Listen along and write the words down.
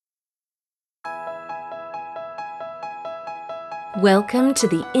Welcome to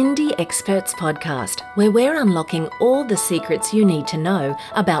the Indie Experts Podcast, where we're unlocking all the secrets you need to know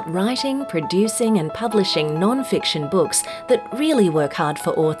about writing, producing, and publishing non-fiction books that really work hard for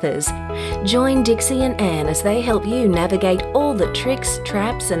authors. Join Dixie and Anne as they help you navigate all the tricks,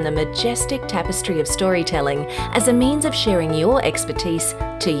 traps, and the majestic tapestry of storytelling as a means of sharing your expertise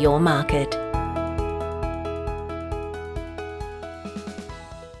to your market.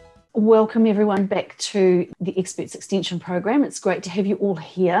 Welcome everyone back to the Experts Extension Program. It's great to have you all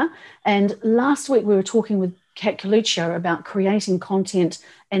here. And last week we were talking with Kat Coluccio about creating content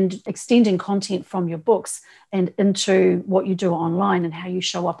and extending content from your books and into what you do online and how you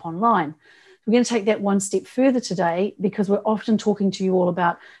show up online. We're going to take that one step further today because we're often talking to you all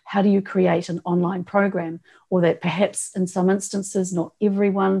about how do you create an online program, or that perhaps in some instances, not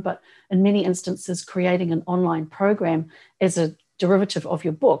everyone, but in many instances, creating an online program as a derivative of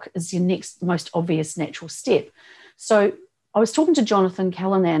your book is your next most obvious natural step. So I was talking to Jonathan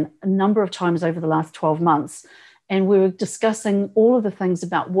Callanan a number of times over the last 12 months, and we were discussing all of the things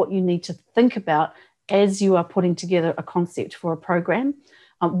about what you need to think about as you are putting together a concept for a program.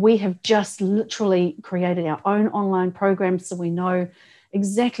 We have just literally created our own online program, so we know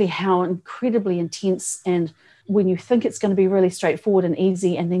exactly how incredibly intense, and when you think it's going to be really straightforward and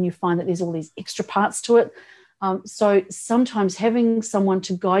easy, and then you find that there's all these extra parts to it. So sometimes having someone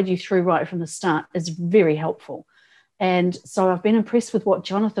to guide you through right from the start is very helpful. And so I've been impressed with what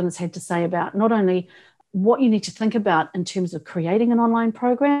Jonathan has had to say about not only what you need to think about in terms of creating an online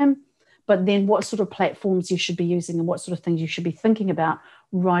program, but then what sort of platforms you should be using and what sort of things you should be thinking about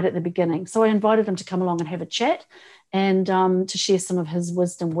right at the beginning. So I invited him to come along and have a chat and to share some of his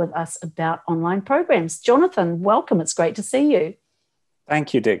wisdom with us about online programs. Jonathan, welcome. It's great to see you.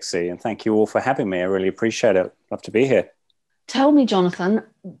 Thank you, Dixie, and thank you all for having me. I really appreciate it. Love to be here. Tell me, Jonathan,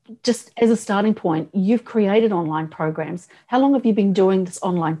 just as a starting point, you've created online programs. How long have you been doing this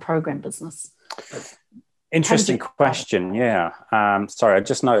online program business? Interesting question, yeah. Sorry, I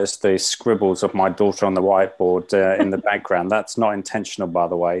just noticed the scribbles of my daughter on the whiteboard in the background. That's not intentional, by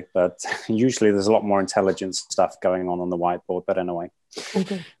the way, but usually there's a lot more intelligent stuff going on the whiteboard, but anyway.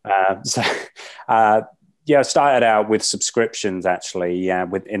 Okay. Yeah, I started out with subscriptions, actually,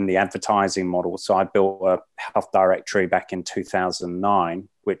 within the advertising model. So I built a health directory back in 2009,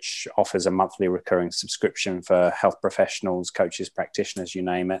 which offers a monthly recurring subscription for health professionals, coaches, practitioners, you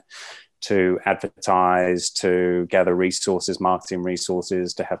name it, to advertise, to gather resources, marketing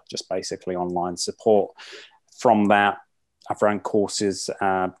resources, to have just basically online support. From that, I've run courses,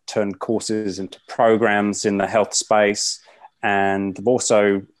 turned courses into programs in the health space, and I've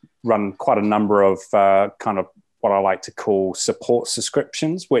also run quite a number of kind of what I like to call support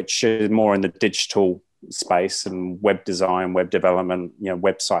subscriptions, which is more in the digital space and web design, web development,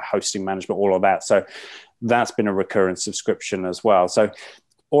 website hosting management, all of that. So that's been a recurring subscription as well. So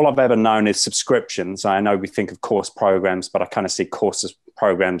all I've ever known is subscriptions. I know we think of course programs, but I kind of see courses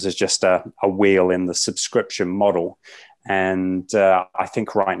programs as just a wheel in the subscription model. And I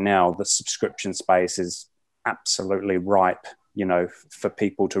think right now the subscription space is absolutely ripe, for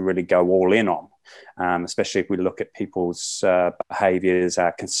people to really go all in on, especially if we look at people's behaviors,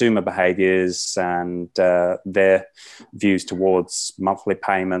 consumer behaviors, and their views towards monthly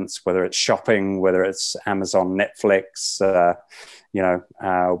payments, whether it's shopping, whether it's Amazon, Netflix,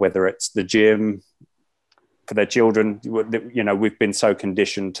 whether it's the gym for their children. We've been so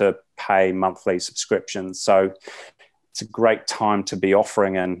conditioned to pay monthly subscriptions. So it's a great time to be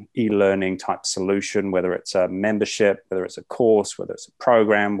offering an e-learning type solution, whether it's a membership, whether it's a course, whether it's a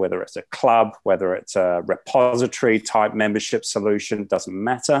program, whether it's a club, whether it's a repository type membership solution, doesn't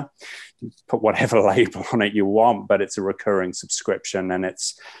matter. Put whatever label on it you want, but it's a recurring subscription and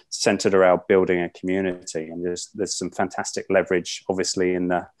it's centered around building a community. And there's some fantastic leverage, obviously, in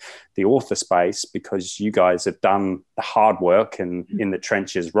the author space, because you guys have done the hard work and in the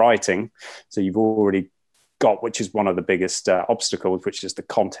trenches writing. So you've already got, which is one of the biggest obstacles, which is the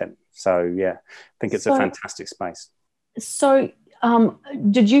content. So yeah, I think it's a fantastic space. So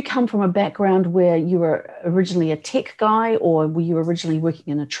did you come from a background where you were originally a tech guy, or were you originally working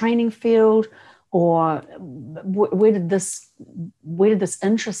in a training field, or where did this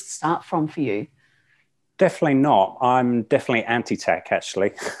interest start from for you? Definitely not. I'm definitely anti-tech,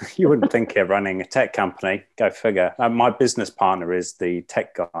 actually. You wouldn't think of running a tech company, go figure. My business partner is the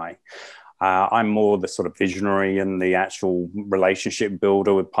tech guy. I'm more the sort of visionary and the actual relationship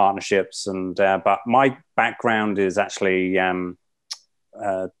builder with partnerships. But my background is actually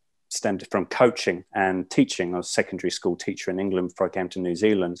stemmed from coaching and teaching. I was a secondary school teacher in England before I came to New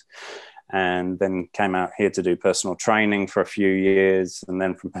Zealand. and then came out here to do personal training for a few years. And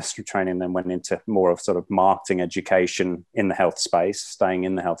then from personal training, then went into more of sort of marketing education in the health space, staying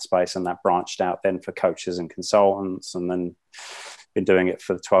in the health space. And that branched out then for coaches and consultants, and then been doing it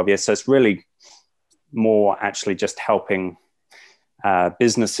for 12 years. So it's really more actually just helping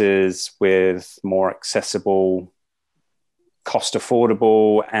businesses with more accessible, cost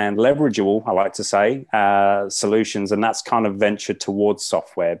affordable and leverageable, I like to say, solutions. And that's kind of ventured towards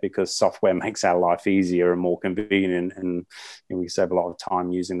software, because software makes our life easier and more convenient, and we save a lot of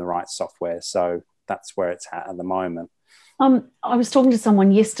time using the right software. So that's where it's at the moment. I was talking to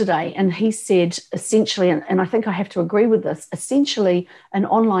someone yesterday, and he said essentially, and I think I have to agree with this, essentially an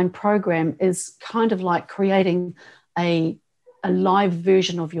online program is kind of like creating a live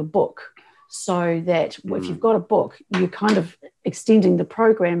version of your book. So that if you've got a book, you're kind of extending the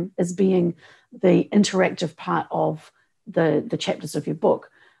program as being the interactive part of the chapters of your book.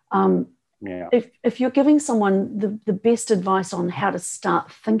 If you're giving someone the best advice on how to start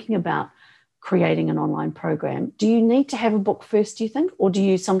thinking about creating an online program, do you need to have a book first, do you think? Or do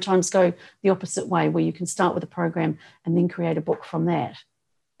you sometimes go the opposite way, where you can start with a program and then create a book from that?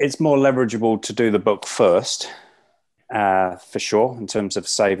 It's more leverageable to do the book first, for sure, in terms of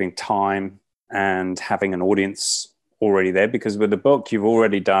saving time and having an audience already there, because with the book you've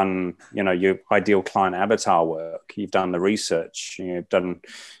already done, your ideal client avatar work, you've done the research, you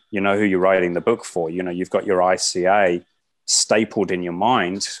know who you're writing the book for, you've got your ICA stapled in your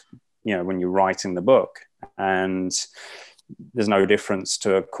mind, when you're writing the book. And there's no difference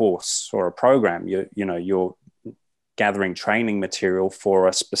to a course or a program. You're gathering training material for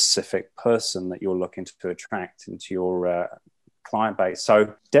a specific person that you're looking to attract into your client base.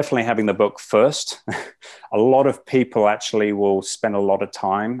 So definitely having the book first. A lot of people actually will spend a lot of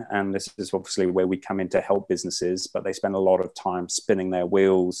time, and this is obviously where we come in to help businesses, but they spend a lot of time spinning their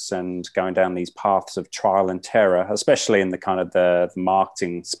wheels and going down these paths of trial and terror, especially in the kind of the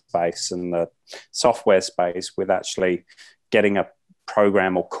marketing space and the software space, with actually getting a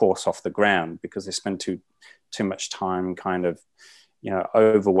program or course off the ground, because they spend too much time kind of,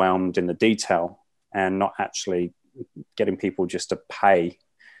 overwhelmed in the detail and not actually getting people just to pay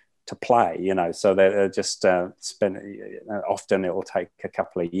to play, so they're just often it will take a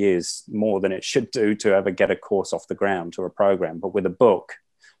couple of years more than it should do to ever get a course off the ground or a program. But with a book,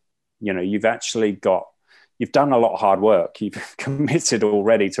 you've done a lot of hard work. You've committed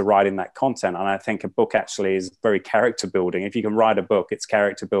already to writing that content. And I think a book actually is very character building. If you can write a book, it's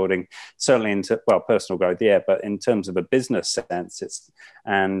character building, certainly into, personal growth, but in terms of a business sense,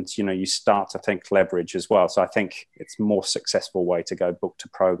 you start to think leverage as well. So I think it's a more successful way to go book to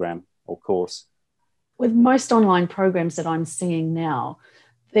program or course. With most online programs that I'm seeing now,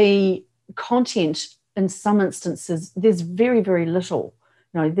 the content in some instances, there's very, very little.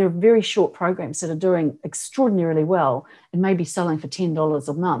 There are very short programs that are doing extraordinarily well and maybe selling for $10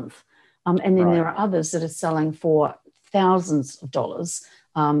 a month. And then there are others that are selling for thousands of dollars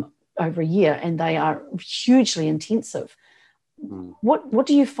over a year, and they are hugely intensive. What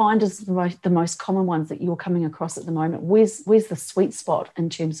do you find is the most common ones that you're coming across at the moment? Where's the sweet spot in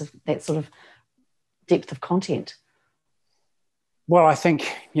terms of that sort of depth of content? Well, I think,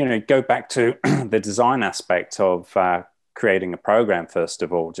 go back to the design aspect of creating a program. First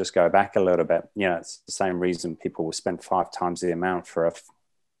of all, just go back a little bit. It's the same reason people will spend 5 times the amount for a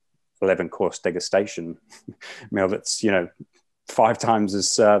 11-course degustation meal that's 5 times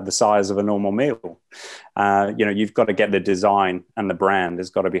as the size of a normal meal. You've got to get the design, and the brand has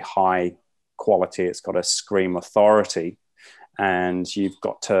got to be high quality. It's got to scream authority, and you've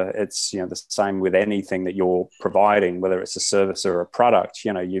got to. It's the same with anything that you're providing, whether it's a service or a product.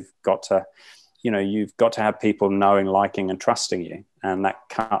 You've got to have people knowing, liking, and trusting you. And a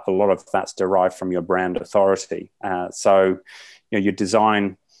lot of that's derived from your brand authority. So, your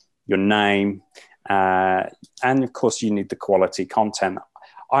design, your name, and of course, you need the quality content.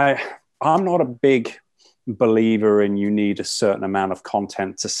 I'm not a big believer in you need a certain amount of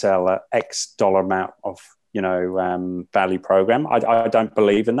content to sell a X dollar amount of value program. I don't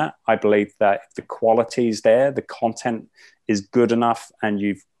believe in that. I believe that if the quality is there, the content is good enough, and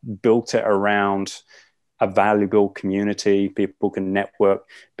you've built it around a valuable community, people can network,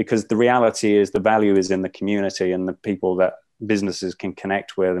 because the reality is the value is in the community and the people that businesses can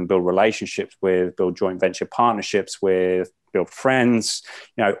connect with and build relationships with, build joint venture partnerships with, build friends,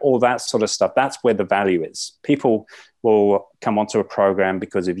 all that sort of stuff. That's where the value is. People will come onto a program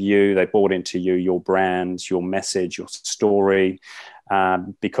because of you. They bought into you, your brand, your message, your story,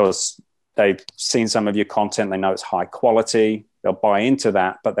 because they've seen some of your content. They know it's high quality. They'll buy into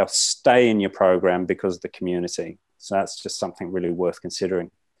that, but they'll stay in your program because of the community. So that's just something really worth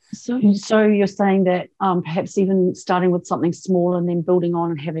considering. So you're saying that perhaps even starting with something small and then building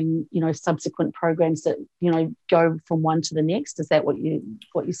on and having, subsequent programs that, go from one to the next. Is that what you're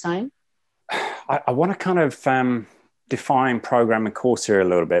saying? I want to kind of define program and course here a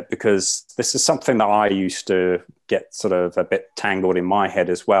little bit, because this is something that I used to get sort of a bit tangled in my head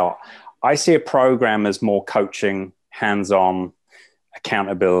as well. I see a program as more coaching, hands-on,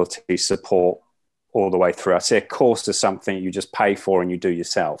 accountability, support all the way through. I see a course as something you just pay for and you do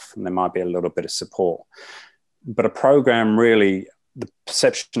yourself, and there might be a little bit of support. But a program, really, the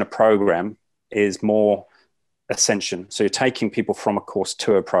perception of program is more ascension. So you're taking people from a course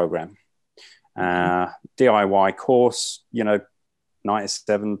to a program. DIY course,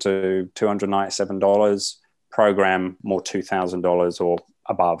 $97 to $297, program more $2,000 or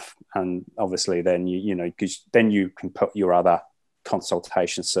above, and obviously then you can put your other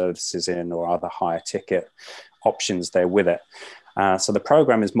consultation services in or other higher ticket options there with it. So the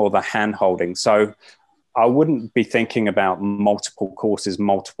program is more the hand holding. So I wouldn't be thinking about multiple courses,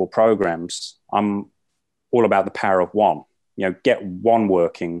 multiple programs. I'm all about the power of one. Get one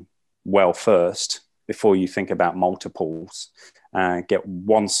working well first before you think about multiples. Get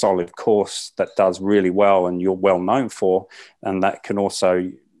one solid course that does really well and you're well known for, and that can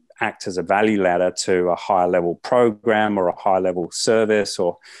also act as a value ladder to a higher level program or a higher level service,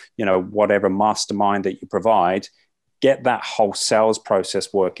 or whatever mastermind that you provide. Get that whole sales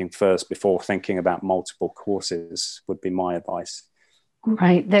process working first before thinking about multiple courses would be my advice.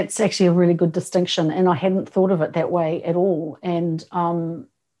 Great. That's actually a really good distinction, and I hadn't thought of it that way at all. And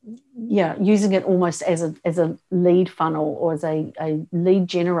using it almost as a lead funnel or as a lead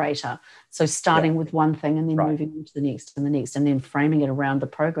generator. So starting with one thing and then moving on to the next and the next, and then framing it around the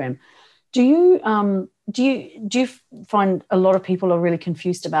program. Do you find a lot of people are really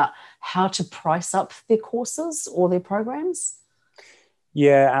confused about how to price up their courses or their programs?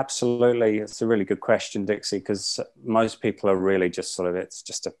 Yeah, absolutely. It's a really good question, Dixie, because most people are really just it's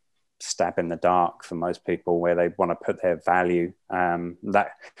just a stab in the dark for most people where they want to put their value. That a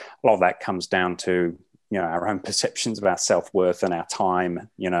lot of that comes down to our own perceptions about self-worth and our time,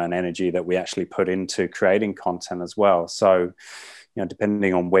 and energy that we actually put into creating content as well. So,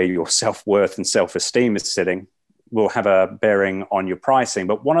 depending on where your self-worth and self-esteem is sitting, will have a bearing on your pricing.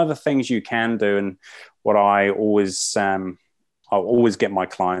 But one of the things you can do, and what I'll always get my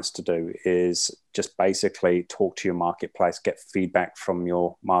clients to do, is just basically talk to your marketplace, get feedback from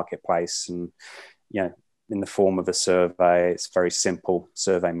your marketplace, and in the form of a survey. It's very simple,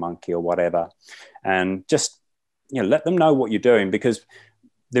 SurveyMonkey or whatever, and just let them know what you're doing, because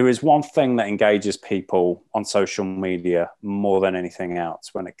there is one thing that engages people on social media more than anything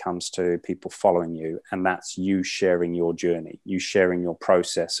else when it comes to people following you, and that's you sharing your journey, you sharing your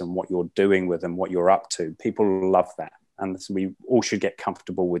process and what you're doing with them, what you're up to. People love that. And we all should get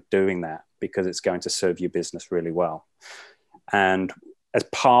comfortable with doing that, because it's going to serve your business really well. And as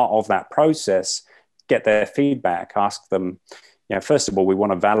part of that process, get their feedback, ask them, first of all, we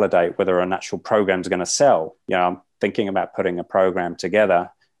want to validate whether an actual program is going to sell. I'm thinking about putting a program together,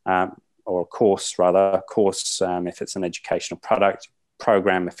 or a course rather, if it's an educational product,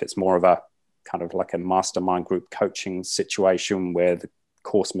 program if it's more of a kind of like a mastermind group coaching situation where the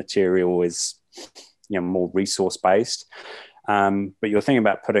course material is more resource based. But you're thinking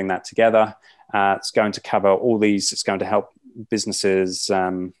about putting that together. It's going to cover all these. It's going to help businesses,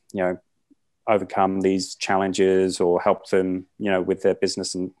 overcome these challenges or help them, with their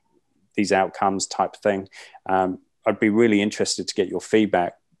business and these outcomes type thing. I'd be really interested to get your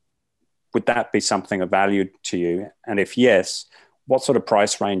feedback. Would that be something of value to you? And if yes, what sort of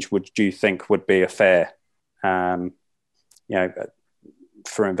price range would you think would be a fair, for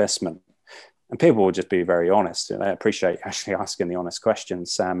investment? And people will just be very honest. And I appreciate actually asking the honest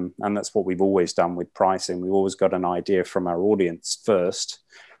questions. And that's what we've always done with pricing. We've always got an idea from our audience first,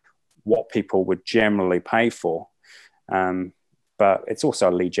 what people would generally pay for. But it's also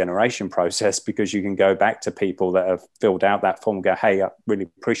a lead generation process, because you can go back to people that have filled out that form and go, hey, I really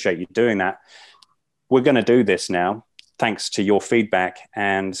appreciate you doing that. We're going to do this now, thanks to your feedback.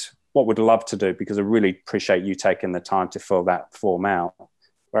 And what we'd love to do, because I really appreciate you taking the time to fill that form out,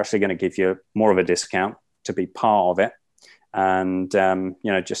 we're actually going to give you more of a discount to be part of it. And,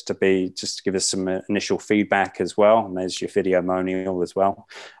 just to give us some initial feedback as well. And there's your videomonial as well.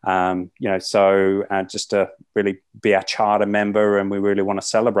 Just to really be our charter member. And we really want to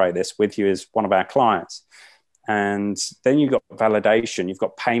celebrate this with you as one of our clients. And then you've got validation, you've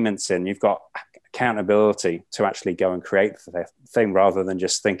got payments in, you've got accountability to actually go and create the thing, rather than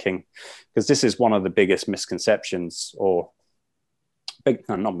just thinking, because this is one of the biggest misconceptions, or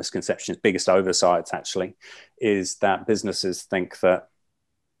not misconceptions, biggest oversights actually, is that businesses think that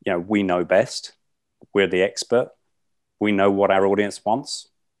we know best. We're the expert. We know what our audience wants.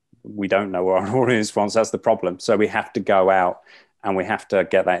 We don't know what our audience wants. That's the problem. So we have to go out and we have to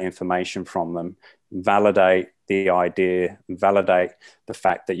get that information from them, validate the idea, validate the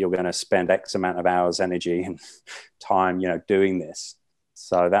fact that you're going to spend X amount of hours, energy, and time, doing this.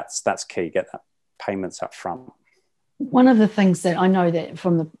 So that's key. Get that payments up front. One of the things that I know that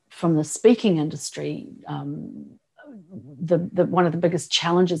from the speaking industry, one of the biggest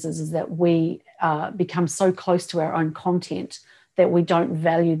challenges is that we become so close to our own content that we don't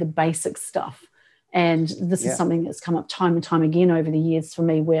value the basic stuff. And this is something that's come up time and time again over the years for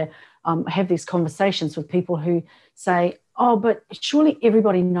me, where I have these conversations with people who say, oh, but surely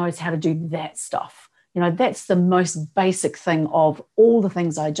everybody knows how to do that stuff. That's the most basic thing of all the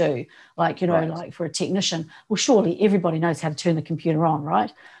things I do. Like, like for a technician, well, surely everybody knows how to turn the computer on,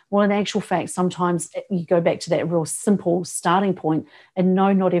 right? Well, in actual fact, sometimes you go back to that real simple starting point, and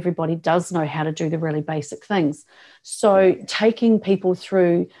no, not everybody does know how to do the really basic things. So taking people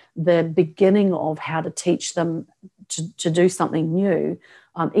through the beginning of how to teach them to do something new,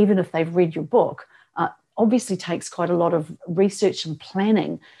 even if they've read your book, obviously takes quite a lot of research and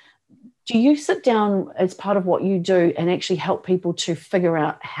planning. Do you sit down as part of what you do and actually help people to figure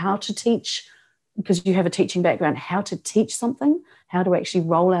out how to teach, because you have a teaching background, how to teach something, how to actually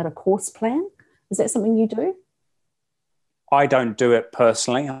roll out a course plan? Is that something you do? I don't do it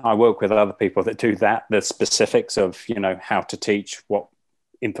personally. I work with other people that do that, the specifics of, how to teach, what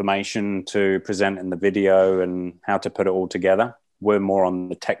information to present in the video and how to put it all together. We're more on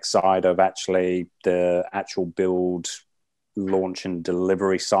the tech side of actually the actual build, launch and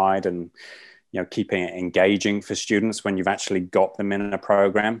delivery side, and keeping it engaging for students when you've actually got them in a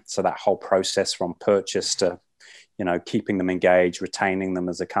program. So that whole process from purchase to keeping them engaged, retaining them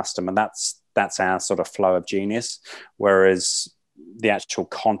as a customer, that's our sort of flow of genius. Whereas the actual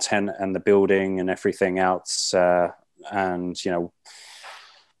content and the building and everything else, and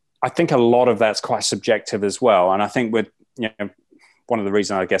I think a lot of that's quite subjective as well. And I think with one of the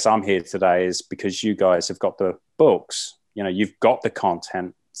reasons I guess I'm here today is because you guys have got the books. You've got the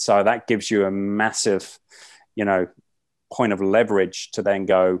content, so that gives you a massive, point of leverage to then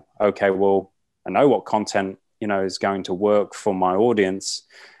go, okay, well, I know what content, is going to work for my audience.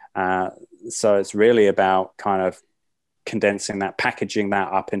 So it's really about kind of condensing that, packaging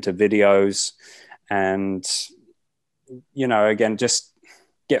that up into videos, and, again, just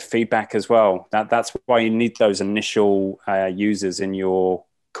get feedback as well. That's why you need those initial users in your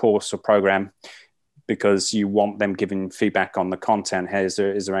course or program, because you want them giving feedback on the content. Hey, is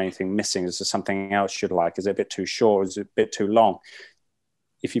there anything missing? Is there something else you'd like? Is it a bit too short? Is it a bit too long?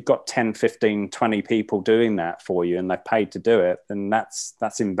 If you've got 10, 15, 20 people doing that for you and they've paid to do it, then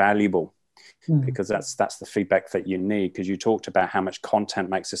that's invaluable, because that's the feedback that you need, because you talked about how much content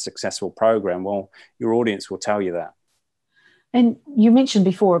makes a successful program. Well, your audience will tell you that. And you mentioned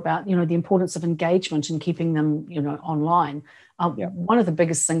before about, the importance of engagement and keeping them, online. One of the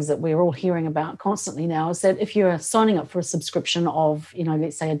biggest things that we're all hearing about constantly now is that if you're signing up for a subscription of,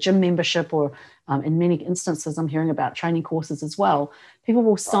 let's say a gym membership, or in many instances, I'm hearing about training courses as well, people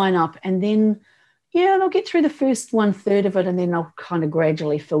will sign up and then, they'll get through the first 1/3 of it, and then they'll kind of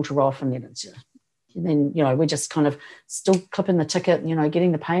gradually filter off, and then it's, we're just kind of still clipping the ticket,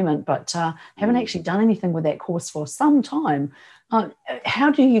 getting the payment, but haven't actually done anything with that course for some time.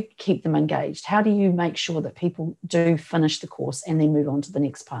 How do you keep them engaged? How do you make sure that people do finish the course and then move on to the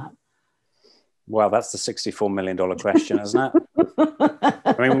next part? Well, that's the $64 million question, isn't it?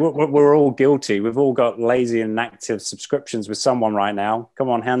 I mean, we're all guilty. We've all got lazy and inactive subscriptions with someone right now. Come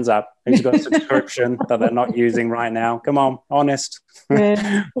on, hands up. Who's got a subscription that they're not using right now? Come on, honest.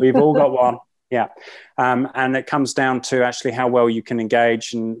 Yeah. We've all got one. Yeah. And it comes down to actually how well you can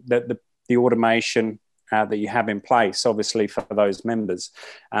engage, and the automation that you have in place, obviously, for those members.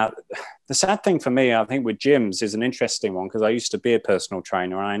 The sad thing for me, I think, with gyms is an interesting one, because I used to be a personal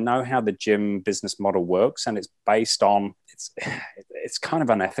trainer, and I know how the gym business model works, and it's based on, it's kind of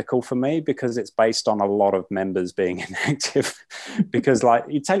unethical for me, because it's based on a lot of members being inactive. Because like,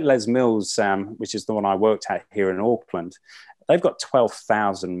 you take Les Mills, which is the one I worked at here in Auckland, they've got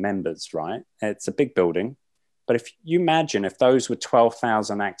 12,000 members, right? It's a big building. But if you imagine if those were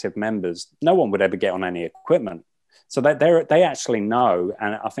 12,000 active members, no one would ever get on any equipment. So they actually know.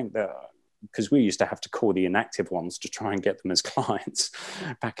 And I think that, because we used to have to call the inactive ones to try and get them as clients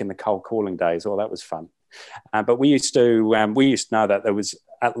back in the cold calling days. Oh, that was fun. But we used to know that there was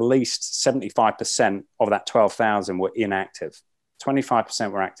at least 75% of that 12,000 were inactive.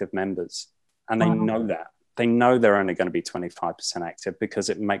 25% were active members. And they know that. They know they're only going to be 25% active, because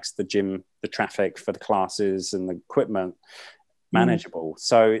it makes the gym, the traffic for the classes and the equipment, manageable.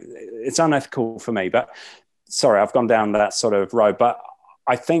 So it's unethical for me. But sorry, I've gone down that sort of road. But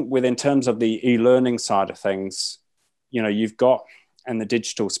I think in terms of the e-learning side of things, you've got, in the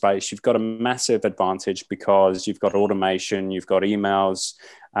digital space, you've got a massive advantage because you've got automation, you've got emails.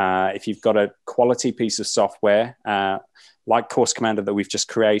 If you've got a quality piece of software, like Course Commander that we've just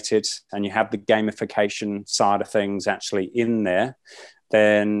created, and you have the gamification side of things actually in there,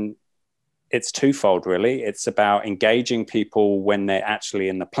 then it's twofold, really. It's about engaging people when they're actually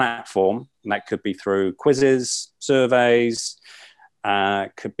in the platform. And that could be through quizzes, surveys,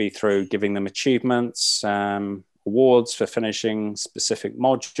 could be through giving them achievements, awards for finishing specific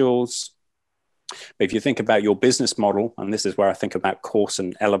modules. But if you think about your business model, and this is where I think about course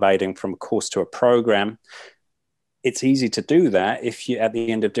and elevating from a course to a program, it's easy to do that if you, at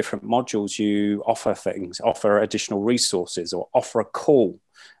the end of different modules, you offer additional resources, or offer a call,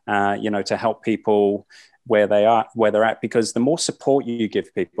 to help people where they're at. Because the more support you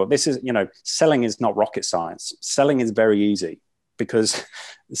give people, selling is not rocket science. Selling is very easy, because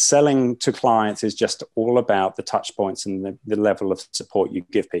selling to clients is just all about the touch points and the level of support you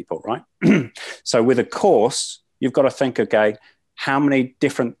give people, right? So with a course, you've got to think, okay, how many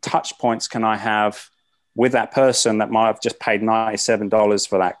different touch points can I have with that person that might have just paid $97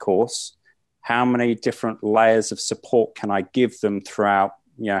 for that course? How many different layers of support can I give them throughout,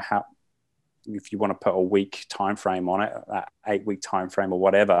 if you want to put a week time frame on it, that 8-week time frame or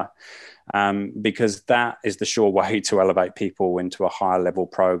whatever, because that is the sure way to elevate people into a higher level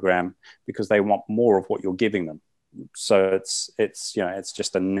program, because they want more of what you're giving them. So it's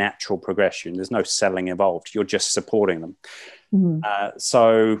just a natural progression. There's no selling involved. You're just supporting them.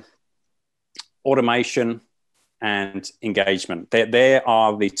 So automation and engagement, there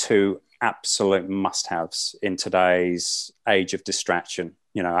are the two absolute must-haves in today's age of distraction.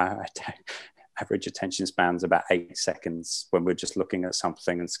 Average attention span's about 8 seconds when we're just looking at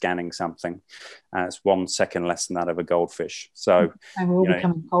something and scanning something. It's 1 second less than that of a goldfish. So and we're all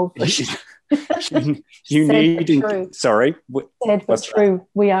becoming goldfish. you need. Sorry, sad but true.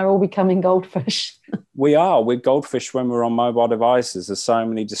 We are all becoming goldfish. We're goldfish when we're on mobile devices. There's so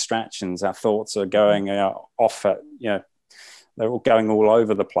many distractions. Our thoughts are going off at, they're all going all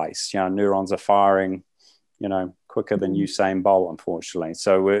over the place. Neurons are firing, quicker than Usain Bolt, unfortunately.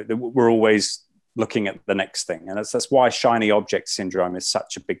 So we're always looking at the next thing. And that's why shiny object syndrome is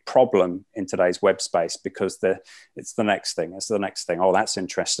such a big problem in today's web space, because it's the next thing. It's the next thing. Oh, that's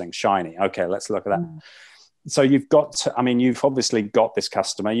interesting. Shiny. Okay, let's look at that. So you've obviously got this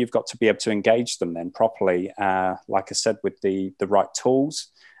customer. You've got to be able to engage them then properly, like I said, with the right tools.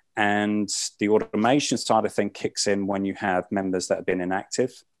 And the automation side of thing kicks in when you have members that have been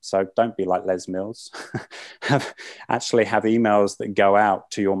inactive. So don't be like Les Mills. Actually have emails that go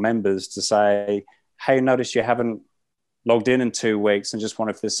out to your members to say, hey, notice you haven't logged in 2 weeks, and just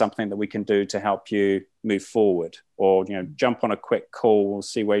wonder if there's something that we can do to help you move forward. Or, jump on a quick call,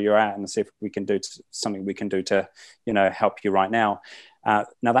 see where you're at, and see if we can do something we can do to, help you right now.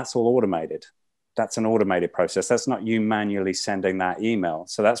 Now that's all automated. That's an automated process. That's not you manually sending that email.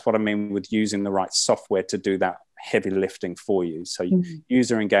 So that's what I mean with using the right software to do that heavy lifting for you. So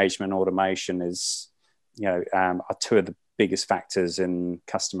user engagement automation is, are two of the biggest factors in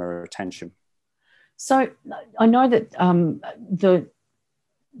customer retention. So I know that the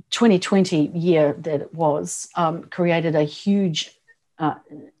 2020 year that it was created a huge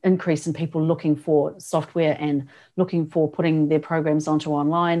increase in people looking for software and looking for putting their programs onto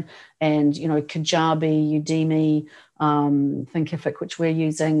online. And, Kajabi, Udemy, Thinkific, which we're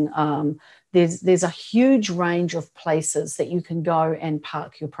using. There's a huge range of places that you can go and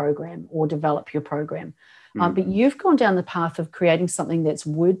park your program or develop your program. But you've gone down the path of creating something that's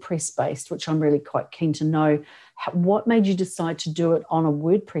WordPress based, which I'm really quite keen to know. What made you decide to do it on a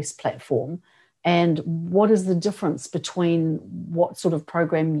WordPress platform? And what is the difference between what sort of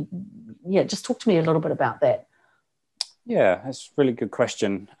program? Just talk to me a little bit about that. Yeah, that's a really good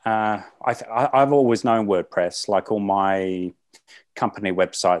question. I've always known WordPress. Like all my company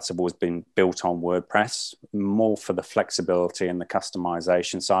websites have always been built on WordPress, more for the flexibility and the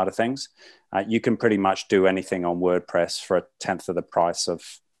customization side of things. You can pretty much do anything on WordPress for 1/10 of the price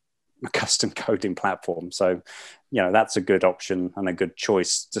of a custom coding platform. So, that's a good option and a good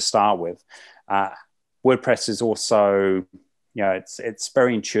choice to start with. WordPress is also, it's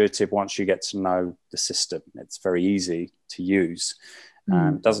very intuitive once you get to know the system. It's very easy to use.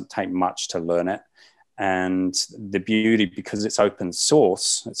 It doesn't take much to learn it. And the beauty, because it's open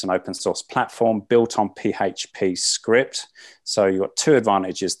source, it's an open source platform built on PHP script. So you've got two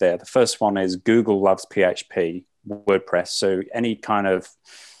advantages there. The first one is Google loves PHP, WordPress. So any kind of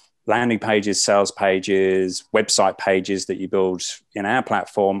landing pages, sales pages, website pages that you build in our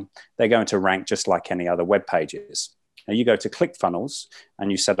platform, they're going to rank just like any other web pages. Now you go to ClickFunnels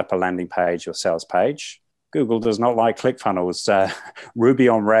and you set up a landing page or sales page. Google does not like ClickFunnels. Ruby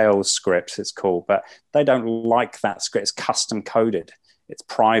on Rails script, it's called, but they don't like that script. It's custom coded. It's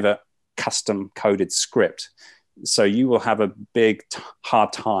private, custom coded script. So you will have a big,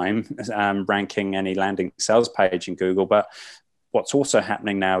 hard time ranking any landing sales page in Google. But what's also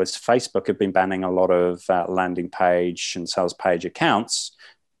happening now is Facebook have been banning a lot of landing page and sales page accounts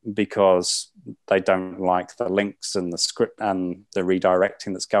because they don't like the links and the script and the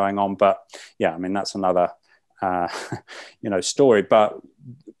redirecting that's going on. But yeah, I mean, that's another story. But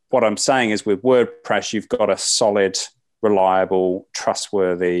what I'm saying is with WordPress, you've got a solid, reliable,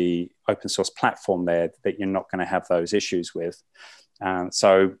 trustworthy open source platform there that you're not going to have those issues with.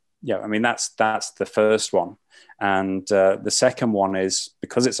 So yeah, I mean, that's the first one. And the second one is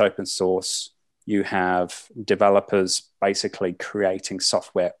because it's open source, you have developers basically creating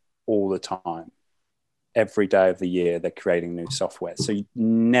software all the time. Every day of the year, they're creating new software. So you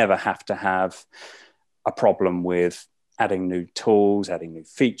never have to have a problem with adding new tools, adding new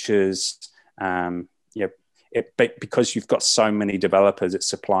features. Because you've got so many developers, it's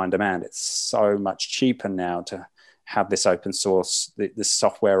supply and demand. It's so much cheaper now to have this open source, the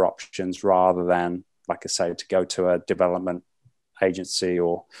software options, rather than, like I say, to go to a development agency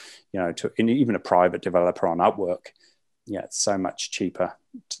or, even a private developer on Upwork. Yeah, it's so much cheaper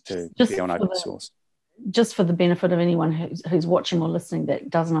to be on open source. Just for the benefit of anyone who's watching or listening that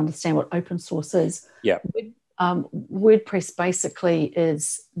doesn't understand what open source is, yeah. WordPress basically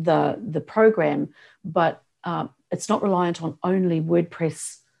is the program, but it's not reliant on only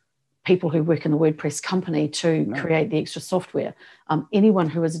WordPress people who work in the WordPress company to create the extra software. Anyone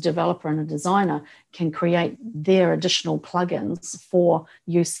who is a developer and a designer can create their additional plugins for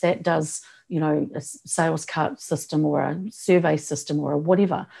use that does, a sales cart system or a survey system or a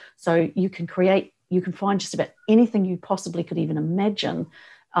whatever. So you can find just about anything you possibly could even imagine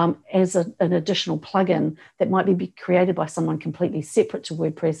as an additional plugin that might be created by someone completely separate to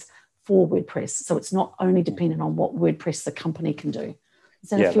WordPress for WordPress. So it's not only dependent on what WordPress the company can do.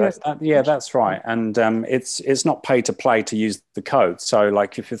 That's right. And it's not pay to play to use the code. So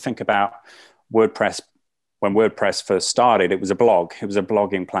like if you think about WordPress, when WordPress first started, it was a blog. It was a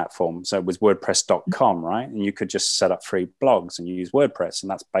blogging platform. So it was WordPress.com, right? And you could just set up free blogs and use WordPress.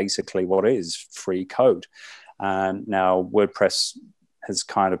 And that's basically what it is, free code. And now WordPress has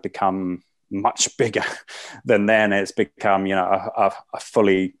kind of become much bigger than then. It's become, a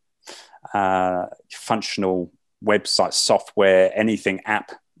fully functional website software, anything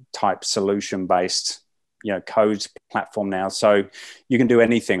app type solution based, code platform now. So you can do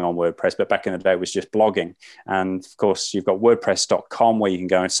anything on WordPress, but back in the day it was just blogging. And of course you've got WordPress.com where you can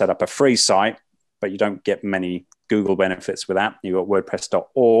go and set up a free site, but you don't get many Google benefits with that. You've got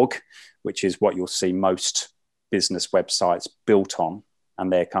WordPress.org, which is what you'll see most business websites built on.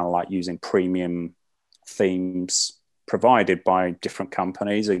 And they're kind of like using premium themes provided by different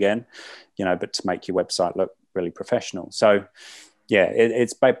companies again, but to make your website look really professional. So yeah,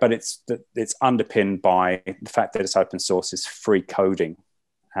 it's underpinned by the fact that it's open source, is free coding,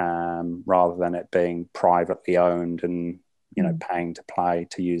 rather than it being privately owned and paying to play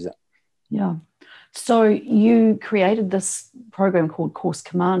to use it. Yeah. So you created this program called Course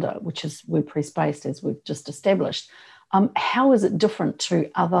Commander, which is WordPress based, as we've just established. How is it different to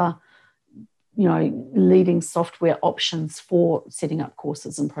other, leading software options for setting up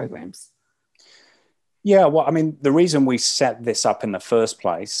courses and programs? Yeah, well, I mean, the reason we set this up in the first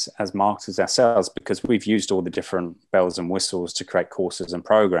place as marketers ourselves, because we've used all the different bells and whistles to create courses and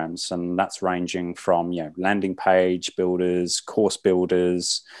programs. And that's ranging from, landing page builders, course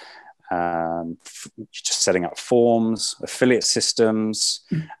builders, just setting up forms, affiliate systems,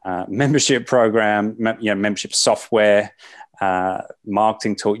 membership program, membership software,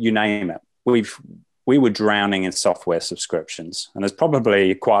 marketing tool, you name it. We were drowning in software subscriptions. And there's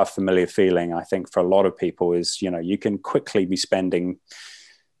probably quite a familiar feeling, I think, for a lot of people is, you can quickly be spending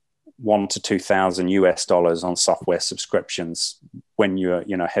 $1,000 to $2,000 on software subscriptions when you're,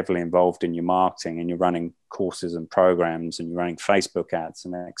 heavily involved in your marketing and you're running courses and programs and you're running Facebook ads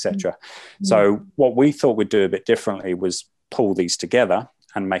and et cetera. Mm-hmm. So what we thought we'd do a bit differently was pull these together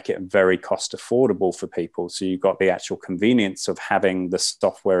and make it very cost affordable for people. So you've got the actual convenience of having the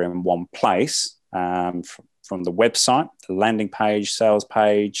software in one place, from the website, the landing page, sales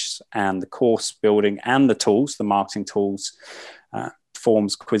page, and the course building and the tools, the marketing tools,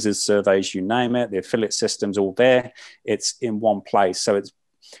 forms, quizzes, surveys, you name it, the affiliate systems, all there. It's in one place. So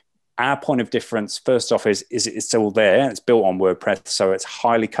our point of difference, first off, is it's all there. It's built on WordPress, so it's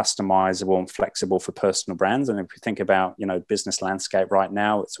highly customizable and flexible for personal brands. And if you think about, business landscape right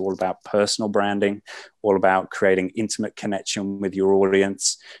now, it's all about personal branding, all about creating intimate connection with your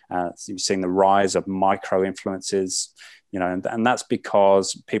audience. So you've seen the rise of micro influencers, and that's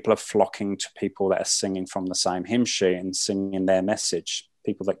because people are flocking to people that are singing from the same hymn sheet and singing their message,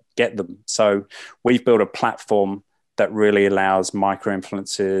 people that get them. So we've built a platform that really allows micro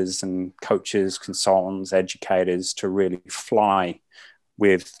influencers and coaches, consultants, educators to really fly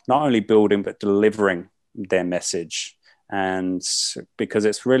with not only building but delivering their message. And because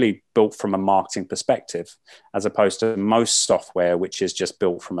it's really built from a marketing perspective, as opposed to most software, which is just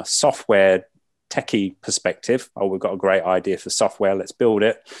built from a software techie perspective. Oh, we've got a great idea for software, let's build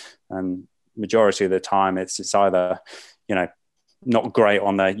it. And majority of the time it's either, not great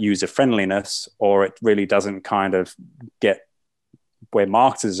on the user friendliness, or it really doesn't kind of get where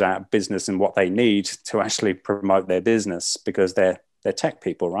marketers are at business and what they need to actually promote their business, because they're tech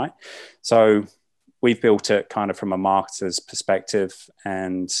people, right? So we've built it kind of from a marketer's perspective,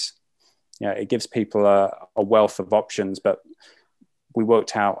 and it gives people a wealth of options. But we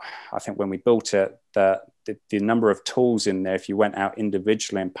worked out, I think when we built it, that the number of tools in there, if you went out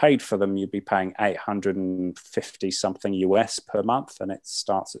individually and paid for them, you'd be paying $850 something US per month, and it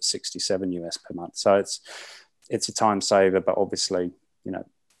starts at $67 US per month. So it's a time saver, but obviously,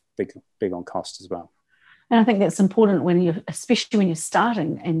 big on cost as well. And I think that's important especially when you're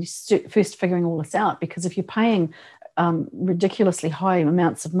starting and you're first figuring all this out, because if you're paying ridiculously high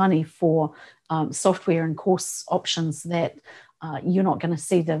amounts of money for software and course options that you're not going to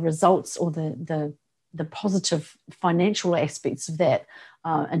see the results or the positive financial aspects of that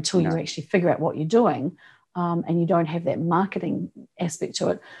until you actually figure out what you're doing, and you don't have that marketing aspect to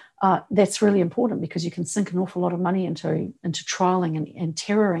it. That's really important, because you can sink an awful lot of money into trialing and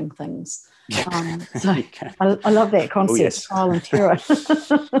terroring things. So I love that concept, trial and terror.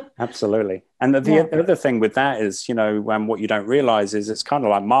 Absolutely. And the other thing with that is, what you don't realize is it's kind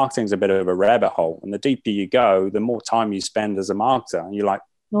of like marketing's a bit of a rabbit hole. And the deeper you go, the more time you spend as a marketer. And you're like,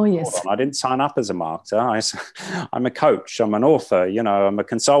 oh, yes. Hold on, I didn't sign up as a marketer. I'm a coach. I'm an author. I'm a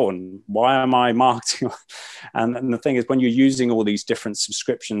consultant. Why am I marketing? And the thing is, when you're using all these different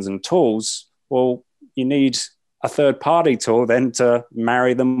subscriptions and tools, well, you need a third-party tool then to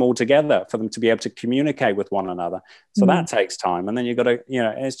marry them all together for them to be able to communicate with one another. So that takes time. And then you've got to,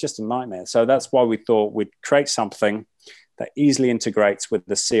 it's just a nightmare. So that's why we thought we'd create something that easily integrates with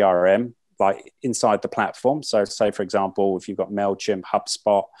the CRM, like inside the platform. So say, for example, if you've got MailChimp,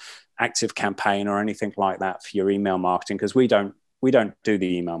 HubSpot, ActiveCampaign, or anything like that for your email marketing, because we don't do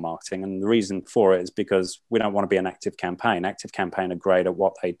the email marketing. And the reason for it is because we don't want to be an ActiveCampaign. ActiveCampaign are great at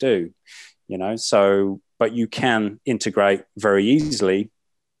what they do, but you can integrate very easily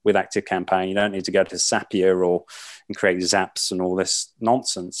with ActiveCampaign. You don't need to go to Zapier and create Zaps and all this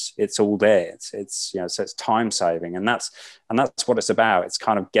nonsense. It's all there. It's so it's time saving, and that's what it's about. It's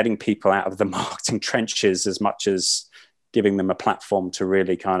kind of getting people out of the marketing trenches as much as giving them a platform to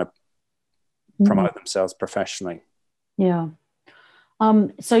really kind of promote themselves professionally. Yeah.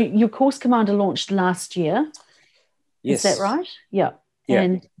 So your Course Commander launched last year. Yes. Is that right? Yeah.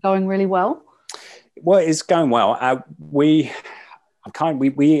 And going really well. Well, it's going well. We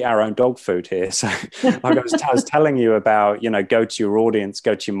eat our own dog food here. So like I was telling you about, go to your audience,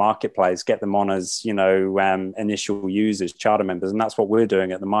 go to your marketplace, get them on as, initial users, charter members. And that's what we're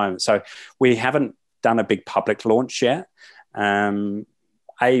doing at the moment. So we haven't done a big public launch yet.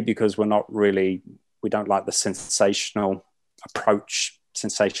 Because we don't like the sensationalist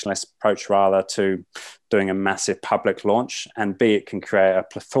approach rather to doing a massive public launch, and B, it can create a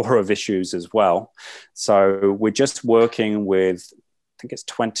plethora of issues as well. So we're just working with, I think it's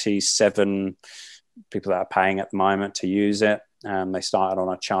 27 people that are paying at the moment to use it. They started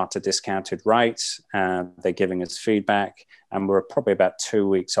on a charter discounted rate, and they're giving us feedback, and we're probably about 2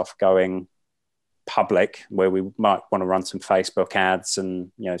 weeks off going public, where we might want to run some Facebook ads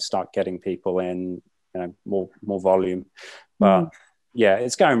and start getting people in, more volume. But yeah,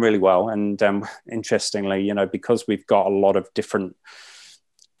 it's going really well. And interestingly, because we've got a lot of different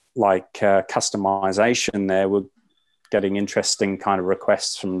customization there, we're getting interesting kind of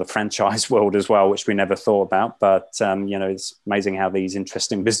requests from the franchise world as well, which we never thought about. But, it's amazing how these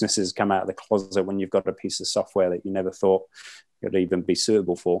interesting businesses come out of the closet when you've got a piece of software that you never thought could even be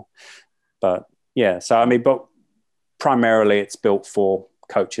suitable for. But yeah, so but primarily it's built for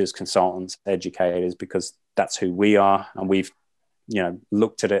coaches, consultants, educators, because that's who we are. And we've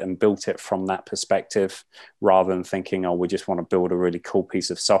looked at it and built it from that perspective, rather than thinking, oh, we just want to build a really cool piece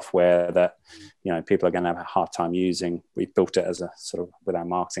of software that, people are going to have a hard time using. We built it as a sort of with our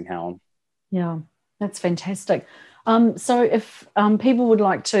marketing hat on. Yeah, that's fantastic. So if people would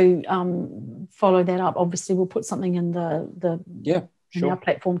like to follow that up, obviously we'll put something in in our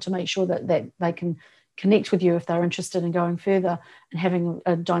platform to make sure that they can connect with you if they're interested in going further and having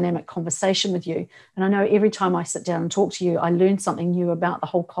a dynamic conversation with you. And I know every time I sit down and talk to you, I learn something new about the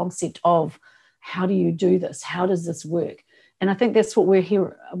whole concept of how do you do this? How does this work? And I think that's what we're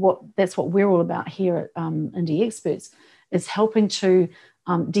here. That's what we're all about here at Indie Experts, is helping to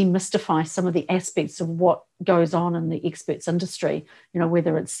demystify some of the aspects of what goes on in the experts industry.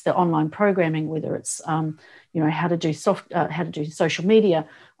 Whether it's the online programming, whether it's how to do social media.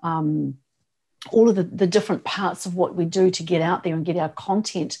 All of the different parts of what we do to get out there and get our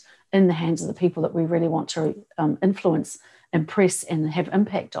content in the hands of the people that we really want to influence, impress, and have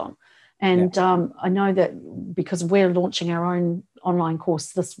impact on. And I know that because we're launching our own online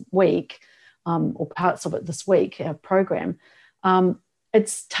course this week, or parts of it this week, our program,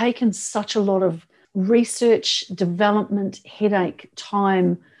 it's taken such a lot of research, development, headache,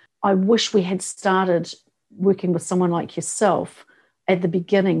 time. I wish we had started working with someone like yourself at the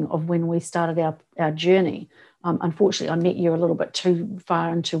beginning of when we started our journey. Unfortunately, I met you a little bit too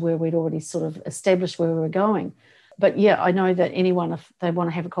far into where we'd already sort of established where we were going. But yeah, I know that anyone, if they want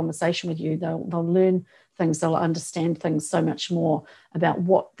to have a conversation with you, they'll learn things, they'll understand things so much more about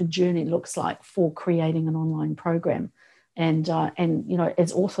what the journey looks like for creating an online program. And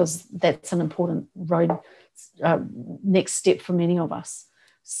as authors, that's an important road next step for many of us.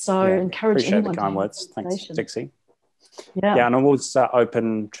 So encourage anyone. Appreciate the kind words. Thanks, Dixie. Yeah, and I'm always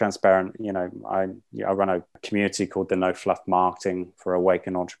open, transparent. I run a community called the No Fluff Marketing for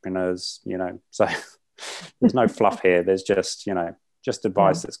Awakened Entrepreneurs. So there's no fluff here. There's just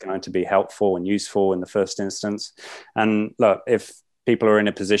advice that's going to be helpful and useful in the first instance. And look, if people are in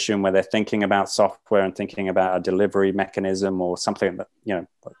a position where they're thinking about software and thinking about a delivery mechanism or something that,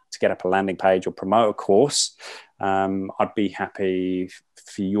 to get up a landing page or promote a course, I'd be happy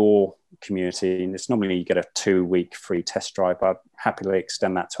for your community. And it's normally you get a 2-week free test drive. I'd happily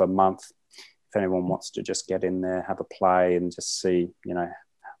extend that to a month. If anyone wants to just get in there, have a play and just see,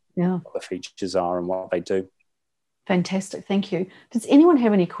 what the features are and what they do. Fantastic. Thank you. Does anyone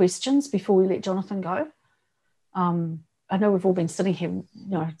have any questions before we let Jonathan go? I know we've all been sitting here,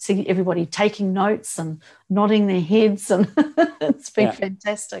 seeing everybody taking notes and nodding their heads, and it's been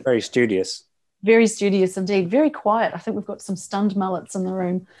fantastic. Very studious. Very studious indeed. Very quiet. I think we've got some stunned mullets in the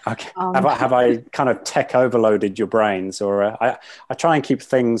room. Okay. Have I kind of tech overloaded your brains, or I try and keep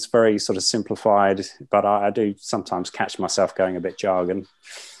things very sort of simplified, but I do sometimes catch myself going a bit jargon.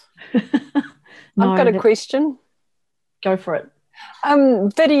 I've got a question. Go for it.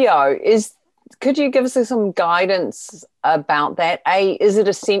 Video could you give us some guidance about that? Is it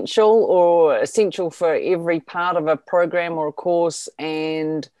essential for every part of a program or a course,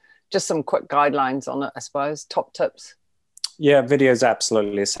 and just some quick guidelines on it, I suppose, top tips? Yeah, video is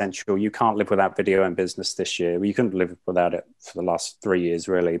absolutely essential. You can't live without video in business this year. Well, you couldn't live without it for the last 3 years,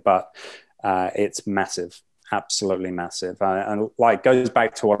 really, but it's massive. Absolutely massive. And goes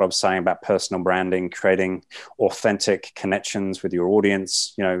back to what I was saying about personal branding, creating authentic connections with your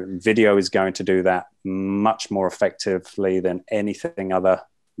audience. Video is going to do that much more effectively than anything other,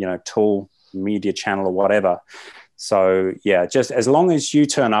 tool, media channel or whatever. So yeah, just as long as you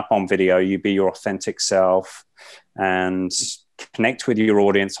turn up on video, you be your authentic self and connect with your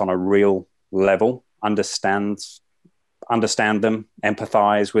audience on a real level, understand them,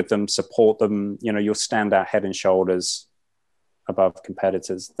 empathize with them, support them, you'll stand out head and shoulders above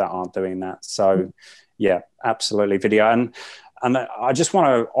competitors that aren't doing that. So yeah, absolutely video. And I just want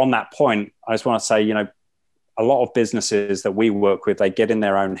to, on that point, I just want to say, a lot of businesses that we work with, they get in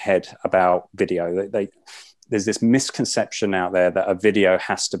their own head about video. There's this misconception out there that a video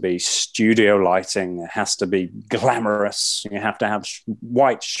has to be studio lighting, it has to be glamorous, you have to have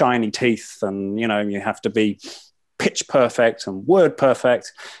white shiny teeth, and you have to be pitch perfect and word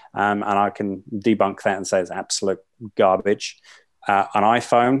perfect, and I can debunk that and say it's absolute garbage. An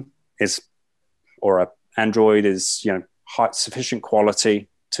iPhone or an Android is sufficient quality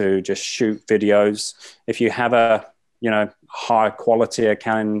to just shoot videos. If you have a high quality, a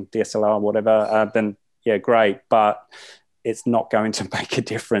Canon DSLR or whatever, then yeah, great, but it's not going to make a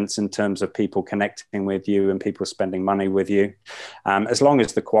difference in terms of people connecting with you and people spending money with you. As long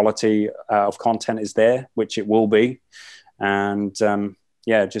as the quality of content is there, which it will be. And go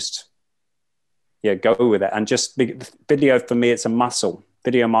with it. And video for me, it's a muscle.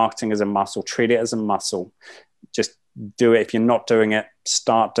 Video marketing is a muscle. Treat it as a muscle. Just do it. If you're not doing it,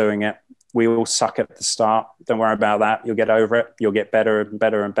 start doing it. We all suck at the start. Don't worry about that. You'll get over it. You'll get better and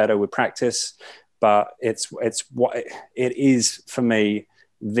better and better with practice. But it's what it is for me.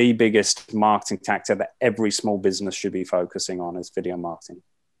 The biggest marketing tactic that every small business should be focusing on is video marketing.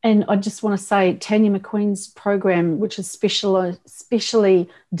 And I just want to say Tanya McQueen's program, which is specially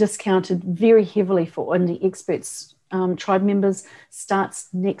discounted very heavily for Indie Experts Tribe members, starts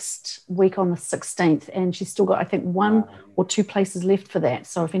next week on the 16th. And she's still got, I think, 1 or 2 places left for that.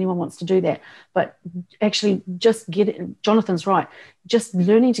 So if anyone wants to do that, but actually just get it, Jonathan's right, just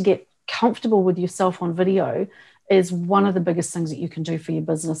learning to get comfortable with yourself on video is one of the biggest things that you can do for your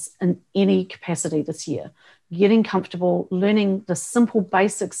business in any capacity this year. Getting comfortable, learning the simple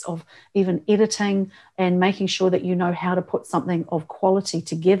basics of even editing and making sure that you know how to put something of quality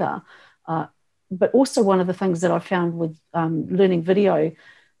together. But also one of the things that I found with learning video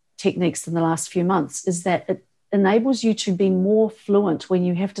techniques in the last few months is that it enables you to be more fluent when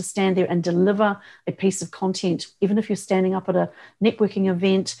you have to stand there and deliver a piece of content, even if you're standing up at a networking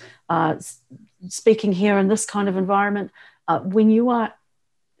event, speaking here in this kind of environment. When you are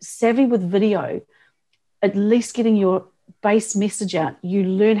savvy with video, at least getting your base message out, you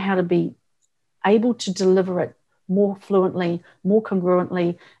learn how to be able to deliver it more fluently, more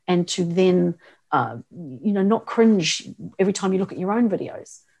congruently, and to then, not cringe every time you look at your own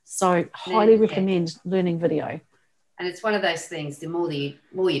videos. So highly recommend learning video. And it's one of those things, the more you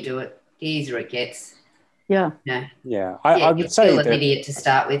do it, the easier it gets. Yeah. Yeah. I would say you're still an idiot to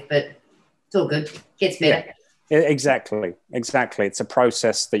start with, but it's all good. Gets better. Yeah, exactly. It's a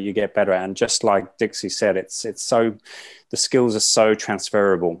process that you get better at. And just like Dixie said, it's so, the skills are so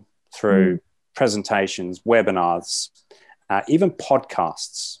transferable through presentations, webinars, even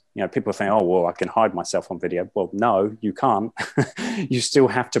podcasts. People think, oh, well, I can hide myself on video. Well, no, you can't. You still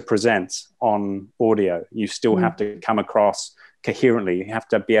have to present on audio. You still have to come across coherently. You have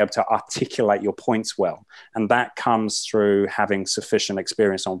to be able to articulate your points well. And that comes through having sufficient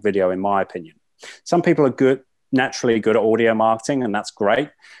experience on video, in my opinion. Some people are naturally good at audio marketing, and that's great,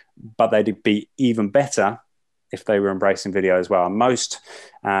 but they'd be even better if they were embracing video as well. And most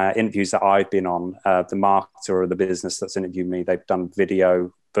interviews that I've been on, the marketer or the business that's interviewed me, they've done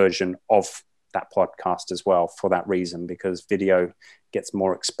video version of that podcast as well for that reason, because video gets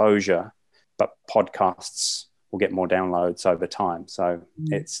more exposure, but podcasts will get more downloads over time. So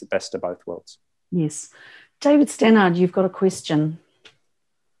it's the best of both worlds. Yes. David Stannard, you've got a question.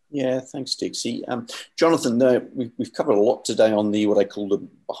 Yeah, thanks, Dixie. Jonathan, we've covered a lot today on what I call the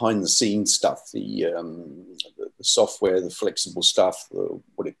behind-the-scenes stuff, the software, the flexible stuff,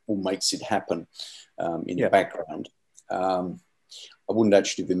 what it all makes it happen in the background. I wouldn't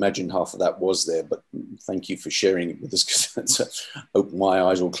actually have imagined half of that was there, but thank you for sharing it with us, because that's opened my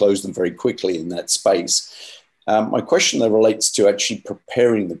eyes or closed them very quickly in that space. My question, though, relates to actually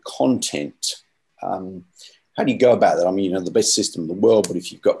preparing the content. How do you go about that? I mean, the best system in the world, but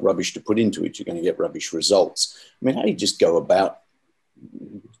if you've got rubbish to put into it, you're going to get rubbish results. I mean, how do you just go about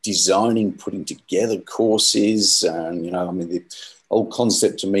designing, putting together courses? And, the whole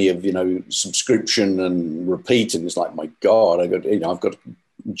concept to me of, subscription and repeat, and it's like, my God, I've got to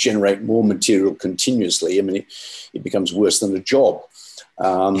generate more material continuously. I mean, it becomes worse than a job.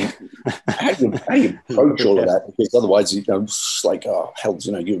 How do you approach all of that? Because otherwise, it's like, oh, hell,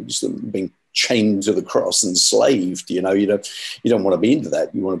 you're just being chained to the cross and slaved. You don't want to be into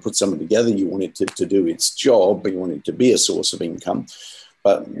that. You want to put something together. You want it to do its job. You want it to be a source of income.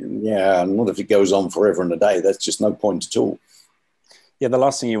 But not if it goes on forever and a day. That's just no point at all. Yeah, the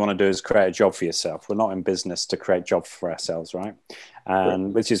last thing you want to do is create a job for yourself. We're not in business to create jobs for ourselves, right?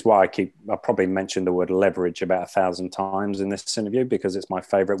 And which is why I probably mentioned the word leverage about 1,000 times in this interview, because it's my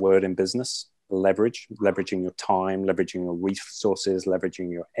favorite word in business. Leveraging your time, leveraging your resources,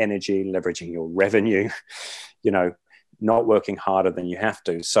 leveraging your energy, leveraging your revenue, not working harder than you have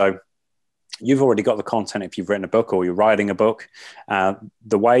to. So you've already got the content if you've written a book or you're writing a book.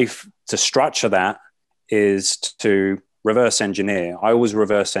 The way to structure that is to reverse engineer. I always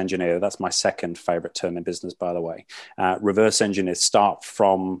reverse engineer. That's my second favorite term in business, by the way. Reverse engineer, start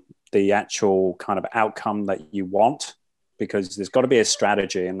from the actual kind of outcome that you want, because there's got to be a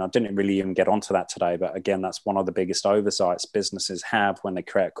strategy. And I didn't really even get onto that today, but again, that's one of the biggest oversights businesses have when they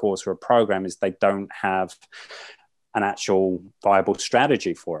create a course or a program, is they don't have an actual viable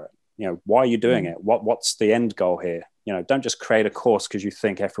strategy for it. Why are you doing it? What's the end goal here? Don't just create a course because you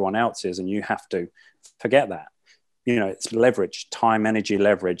think everyone else is and you have to. Forget that. It's leverage, time, energy,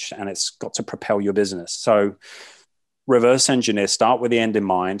 leverage, and it's got to propel your business. So reverse engineer, start with the end in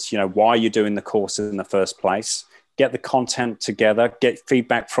mind. Why are you doing the course in the first place? get the content together, get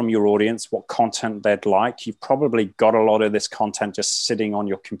feedback from your audience, what content they'd like. You've probably got a lot of this content just sitting on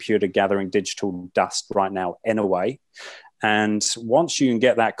your computer gathering digital dust right now anyway. And once you can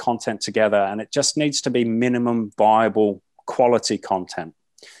get that content together, and it just needs to be minimum viable quality content.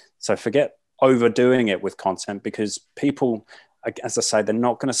 So forget overdoing it with content, because people, as I say, they're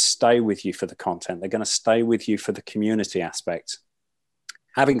not going to stay with you for the content. They're going to stay with you for the community aspect.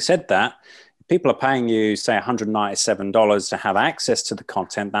 Having said that, people are paying you, say, $197 to have access to the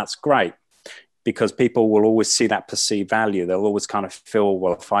content. That's great, because people will always see that perceived value. They'll always kind of feel,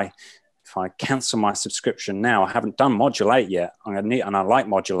 well, if I cancel my subscription now, I haven't done Modulate yet, and I like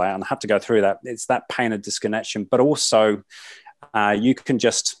Modulate, and I have to go through that. It's that pain of disconnection. But also, you can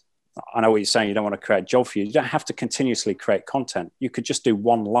just, I know what you're saying, you don't want to create a job for you. You don't have to continuously create content. You could just do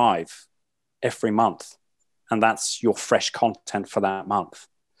one live every month, and that's your fresh content for that month.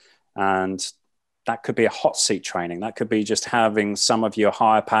 And that could be a hot seat training. That could be just having some of your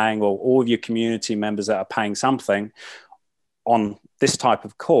higher paying or all of your community members that are paying something on this type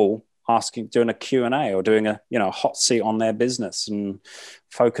of call, doing a Q&A or doing a hot seat on their business and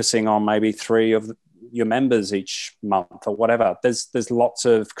focusing on maybe 3 of your members each month or whatever. There's lots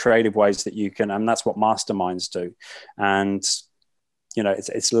of creative ways that you can, and that's what masterminds do. And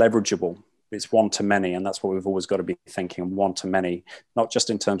it's leverageable. It's one to many, and that's what we've always got to be thinking, one to many, not just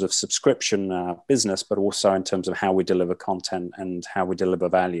in terms of subscription business, but also in terms of how we deliver content and how we deliver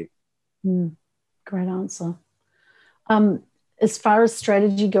value. Great answer. As far as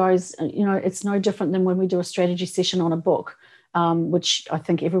strategy goes, it's no different than when we do a strategy session on a book, which I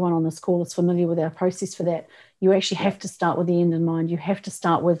think everyone on this call is familiar with our process for that. You actually have to start with the end in mind. You have to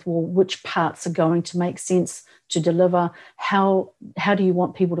start with, well, which parts are going to make sense to deliver? How do you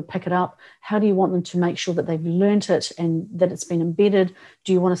want people to pick it up? How do you want them to make sure that they've learnt it and that it's been embedded?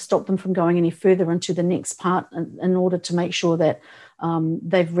 Do you want to stop them from going any further into the next part in order to make sure that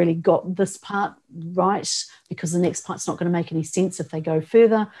they've really got this part right, because the next part's not going to make any sense if they go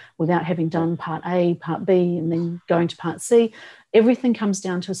further without having done part A, part B, and then going to part C. Everything comes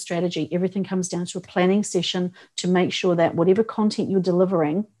down to a strategy. Everything comes down to a planning session to make sure that whatever content you're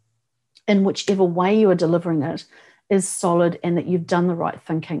delivering, in whichever way you are delivering it, is solid and that you've done the right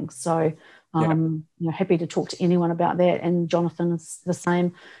thinking. So happy to talk to anyone about that. And Jonathan is the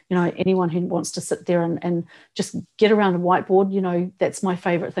same. Anyone who wants to sit there and just get around a whiteboard, that's my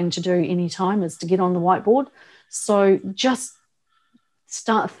favorite thing to do anytime, is to get on the whiteboard. So just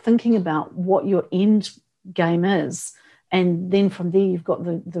start thinking about what your end game is. And then from there, you've got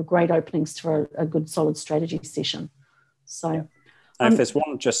the great openings for a good solid strategy session. So. And if there's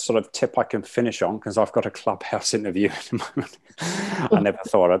one just sort of tip I can finish on, because I've got a Clubhouse interview at the moment. I never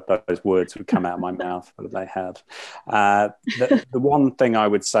thought those words would come out of my mouth, but they have. The one thing I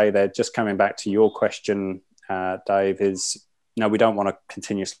would say there, just coming back to your question, Dave, is no, we don't want to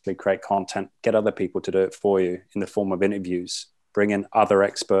continuously create content. Get other people to do it for you in the form of interviews. Bring in other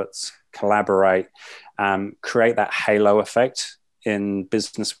experts, collaborate, create that halo effect in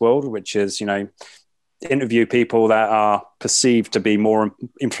business world, which is, interview people that are perceived to be more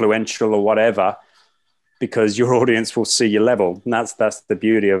influential or whatever, because your audience will see your level. And that's the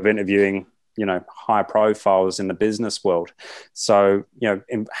beauty of interviewing, high profiles in the business world. So,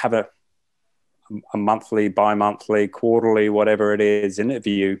 have a monthly, bi-monthly, quarterly, whatever it is,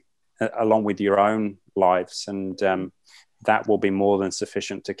 interview along with your own lives. And that will be more than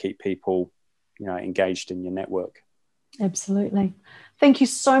sufficient to keep people, engaged in your network. Absolutely. Thank you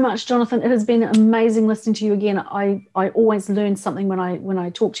so much, Jonathan. It has been amazing listening to you again. I always learn something when I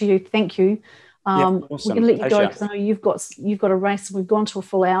talk to you. Thank you. Awesome. We're going to let you go because I know you've got a race. We've gone to a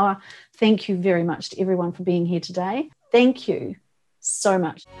full hour. Thank you very much to everyone for being here today. Thank you so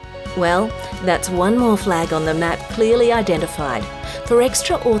much. Well, that's one more flag on the map clearly identified. For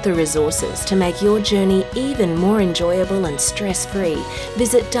extra author resources to make your journey even more enjoyable and stress-free,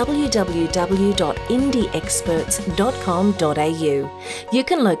 visit www.indieexperts.com.au. You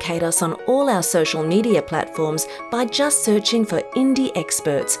can locate us on all our social media platforms by just searching for Indie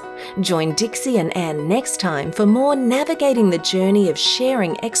Experts. Join Dixie and Anne next time for more navigating the journey of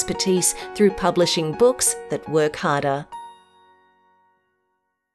sharing expertise through publishing books that work harder.